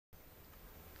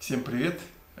Всем привет!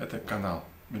 Это канал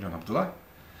Миллион Абдулла.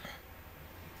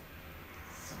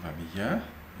 С вами я,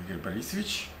 Игорь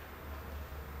Борисович.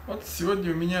 Вот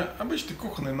сегодня у меня обычный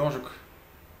кухонный ножик,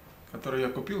 который я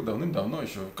купил давным-давно,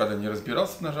 еще когда не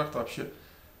разбирался в ножах вообще.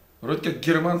 Вроде как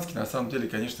германский, на самом деле,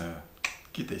 конечно,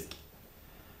 китайский.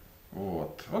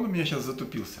 Вот. Он у меня сейчас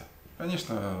затупился.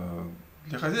 Конечно,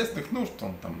 для хозяйственных нужд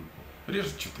он там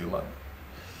режет что-то и ладно.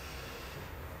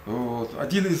 Вот.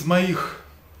 Один из моих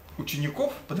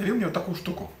учеников подарил мне вот такую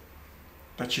штуку.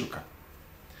 Точилка.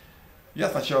 Я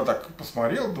сначала так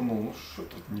посмотрел, думал, ну что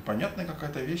тут непонятная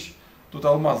какая-то вещь. Тут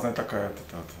алмазная такая,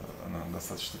 вот, она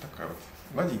достаточно такая вот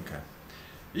гладенькая.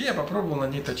 И я попробовал на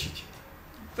ней точить.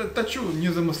 Точу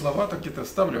незамысловато, где-то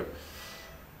ставлю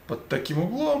под таким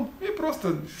углом и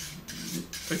просто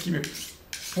такими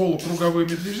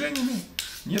полукруговыми движениями,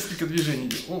 несколько движений.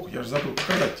 Ох, я же забыл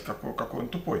показать, какой он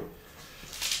тупой.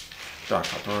 Так,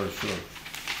 а то еще...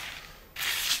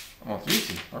 Вот,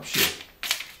 видите, вообще,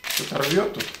 что-то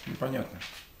рвет тут, непонятно.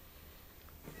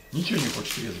 Ничего не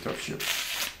хочет резать вообще.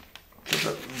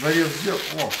 Что-то зарез сделал,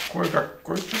 о,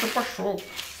 кое-что-то пошел.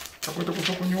 Какой-то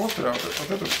кусок у него острый, а вот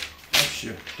этот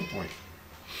вообще тупой.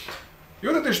 И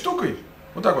вот этой штукой,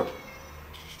 вот так вот,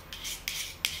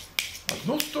 в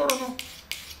одну сторону,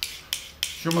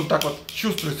 причем он так вот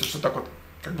чувствуется, что так вот,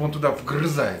 как бы он туда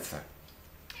вгрызается.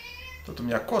 Тут у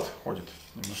меня кот ходит,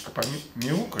 немножко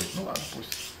помяукает, ну ладно,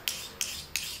 пусть.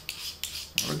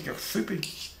 Вроде как сытый,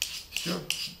 все,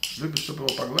 любит, чтобы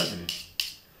его погладили.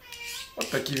 Вот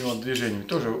такими вот движениями.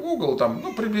 Тоже угол там,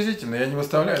 ну приблизительно, я не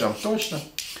выставляю там точно.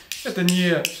 Это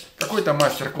не какой-то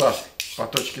мастер-класс по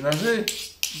точке ножей.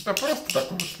 Это просто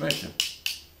такой вот, знаете,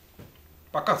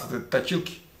 показ этой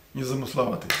точилки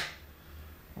незамысловатой.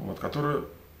 Вот, которую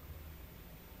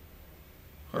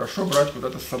хорошо брать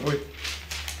куда-то с собой,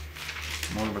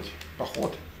 может быть, в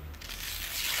поход.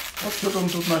 Вот что-то он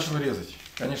тут начал резать.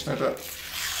 Конечно, это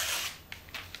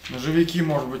ножевики,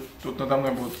 может быть, тут надо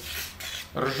мной будут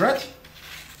ржать.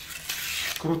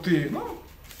 Крутые. Ну,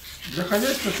 для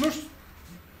хозяйственных нужд.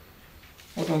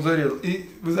 Вот он зарезал.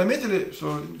 И вы заметили,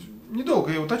 что недолго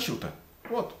я его точил-то.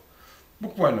 Вот.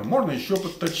 Буквально. Можно еще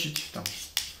подточить. Там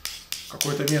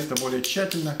какое-то место более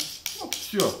тщательно. Вот,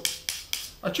 все.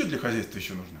 А что для хозяйства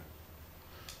еще нужно?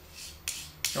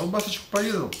 Колбасочку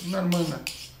порезал. Нормально.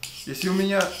 Если у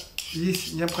меня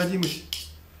есть необходимость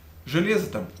железо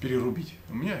там перерубить,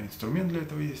 у меня инструмент для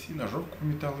этого есть, и ножовку по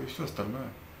металлу, и все остальное.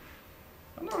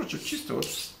 А ножичек чисто вот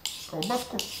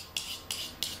колбаску,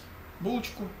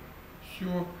 булочку,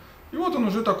 все. И вот он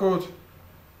уже такой вот.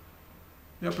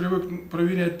 Я привык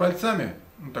проверять пальцами,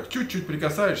 ну так чуть-чуть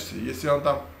прикасаешься, если он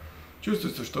там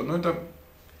чувствуется, что, ну это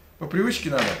по привычке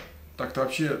надо, так-то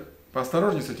вообще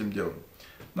поосторожнее с этим делом.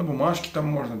 На бумажке там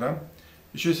можно, да.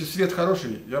 Еще если свет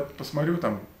хороший, я посмотрю,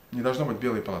 там не должно быть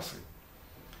белой полосы.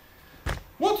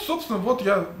 Вот, собственно, вот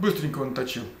я быстренько его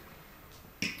наточил.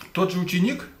 Тот же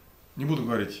ученик, не буду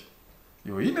говорить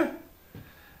его имя,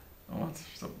 вот,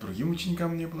 чтобы другим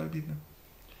ученикам не было обидно,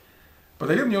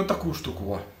 подарил мне вот такую штуку.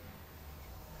 Во.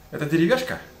 Это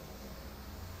деревяшка,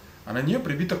 а на нее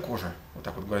прибита кожа, вот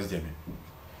так вот гвоздями.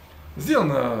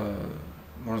 Сделано,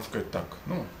 можно сказать так,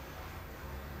 ну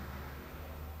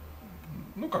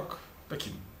как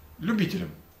таким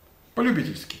любителем,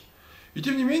 по-любительски. И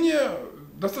тем не менее,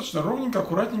 достаточно ровненько,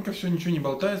 аккуратненько, все, ничего не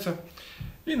болтается.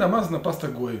 И намазана паста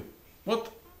Гои.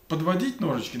 Вот подводить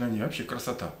ножички на ней вообще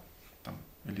красота. Там,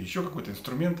 или еще какой-то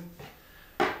инструмент.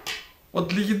 Вот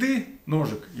для еды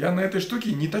ножик я на этой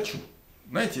штуке не точу.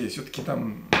 Знаете, все-таки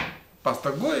там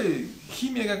паста Гои,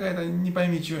 химия какая-то, не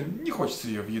пойми чего, не хочется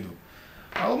ее в еду.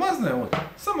 А алмазная вот,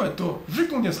 самое то,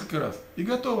 вжикнул несколько раз и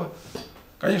готово.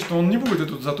 Конечно, он не будет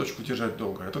эту заточку держать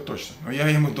долго, это точно. Но я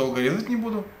ему долго резать не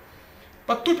буду.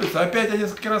 Подтупится, опять я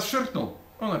несколько раз ширкнул,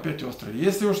 он опять острый.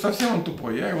 Если уж совсем он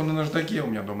тупой, я его на наждаке, у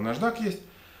меня дома наждак есть,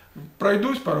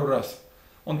 пройдусь пару раз,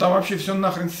 он там вообще все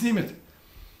нахрен снимет.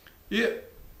 И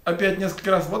опять несколько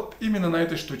раз вот именно на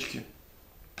этой штучке.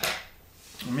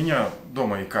 У меня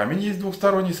дома и камень есть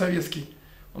двухсторонний советский.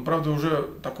 Он, правда, уже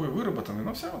такой выработанный,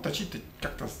 но все равно точить-то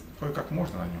как-то кое-как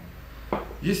можно на нем.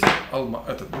 Есть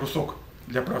этот брусок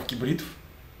для правки бритв.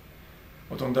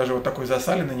 Вот он даже вот такой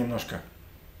засаленный немножко.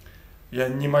 Я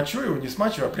не мочу его, не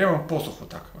смачиваю, а прямо посуху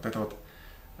так. Вот это вот,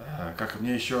 как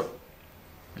мне еще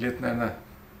лет, наверное,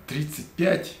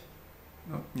 35,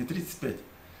 ну, не 35,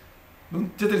 ну,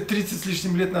 где-то 30 с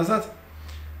лишним лет назад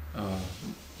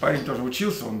парень тоже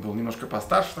учился, он был немножко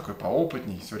постарше, такой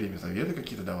поопытней, все время советы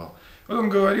какие-то давал. Вот он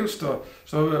говорил, что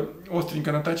чтобы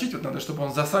остренько наточить, вот надо, чтобы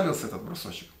он засалился, этот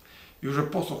брусочек, и уже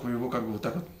посуху его как бы вот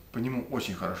так вот по нему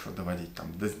очень хорошо доводить.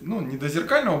 Там, ну, не до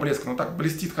зеркального блеска, но так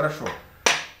блестит хорошо.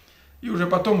 И уже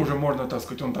потом уже можно, так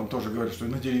сказать, он там тоже говорит, что и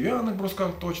на деревянных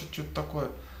брусках точит, что-то такое.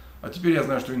 А теперь я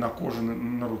знаю, что и на коже,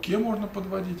 на руке можно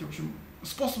подводить. В общем,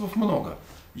 способов много.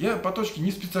 Я по точке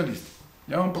не специалист.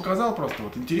 Я вам показал просто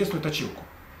вот интересную точилку.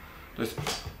 То есть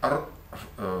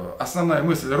основная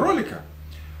мысль ролика,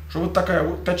 что вот такая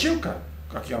вот точилка,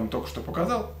 как я вам только что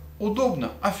показал,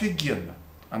 удобно, офигенно.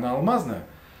 Она алмазная.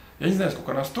 Я не знаю,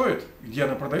 сколько она стоит, где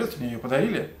она продается, мне ее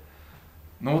подарили.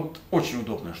 Но вот очень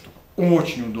удобная штука.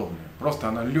 Очень удобная. Просто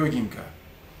она легенькая,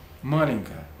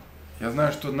 маленькая. Я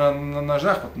знаю, что на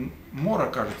ножах, вот Мора,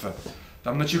 кажется,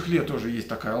 там на чехле тоже есть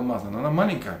такая алмазная, но она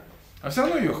маленькая. А все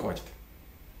равно ее хватит.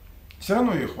 Все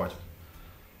равно ее хватит.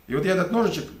 И вот я этот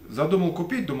ножичек задумал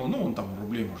купить, думал, ну он там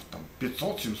рублей, может, там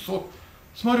 500-700.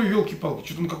 Смотрю, елки-палки,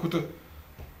 что-то он какой-то,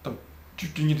 там,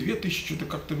 чуть ли не 2000, что-то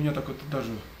как-то меня так это даже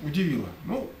удивило.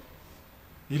 Ну,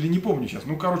 или не помню сейчас,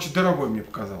 ну, короче, дорогой мне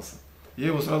показался. Я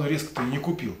его сразу резко-то и не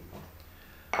купил.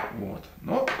 Вот.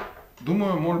 Но,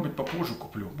 думаю, может быть, попозже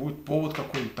куплю. Будет повод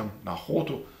какой-нибудь там на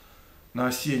охоту, на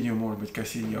осеннюю, может быть, к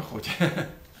осенней охоте.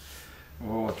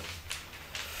 Вот.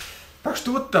 Так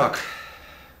что вот так.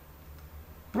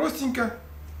 Простенько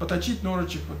поточить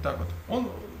ножичек вот так вот. Он,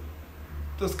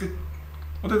 так сказать,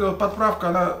 вот эта вот подправка,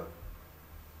 она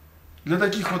для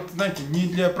таких вот, знаете, не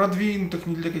для продвинутых,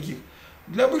 не для каких.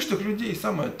 Для обычных людей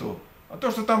самое то. А то,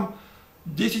 что там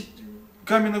 10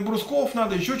 каменных брусков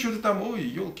надо, еще что-то там, ой,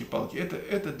 елки-палки.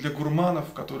 Это для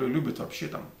гурманов, которые любят вообще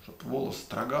там, чтобы волос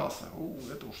строгался.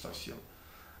 Это уж совсем.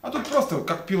 А тут просто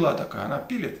как пила такая, она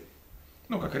пилит.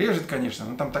 Ну, как режет, конечно,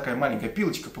 но там такая маленькая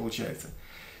пилочка получается.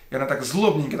 И она так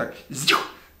злобненько так,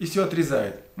 и все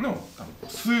отрезает. Ну, там,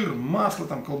 сыр, масло,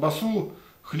 там, колбасу,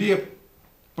 хлеб,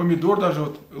 помидор даже,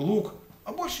 вот, лук.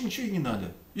 А больше ничего и не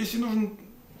надо. Если нужно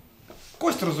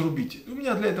кость разрубить, у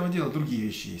меня для этого дела другие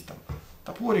вещи есть. Там,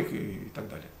 топорик и так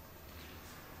далее.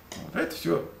 Вот, это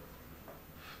все.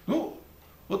 Ну,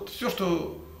 вот все,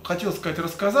 что хотел сказать,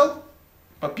 рассказал.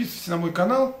 Подписывайтесь на мой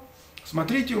канал.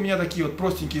 Смотрите, у меня такие вот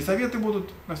простенькие советы будут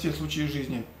на все случаи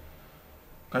жизни.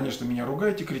 Конечно, меня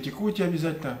ругайте, критикуйте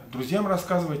обязательно, друзьям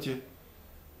рассказывайте,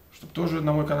 чтобы тоже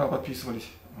на мой канал подписывались.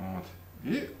 Вот.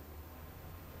 И,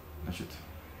 значит,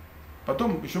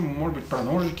 потом еще, может быть, про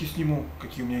ножики сниму,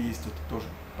 какие у меня есть, это тоже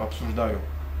пообсуждаю.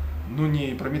 Но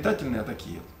не про метательные, а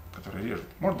такие, которые режут.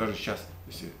 Может, даже сейчас,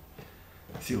 если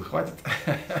сил хватит.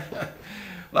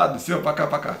 Ладно, все,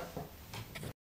 пока-пока.